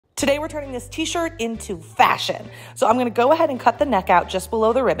Today we're turning this t-shirt into fashion. So I'm gonna go ahead and cut the neck out just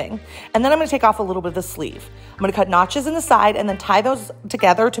below the ribbing, and then I'm gonna take off a little bit of the sleeve. I'm gonna cut notches in the side and then tie those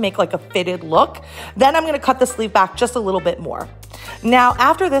together to make like a fitted look. Then I'm gonna cut the sleeve back just a little bit more. Now,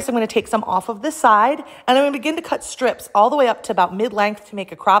 after this, I'm gonna take some off of the side and I'm gonna begin to cut strips all the way up to about mid-length to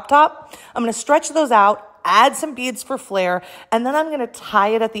make a crop top. I'm gonna stretch those out, add some beads for flair, and then I'm gonna tie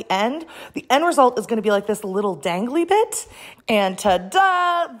it at the end. The end result is gonna be like this little dangly bit. And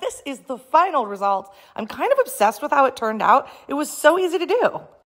ta-da, this is the final result. I'm kind of obsessed with how it turned out. It was so easy to do.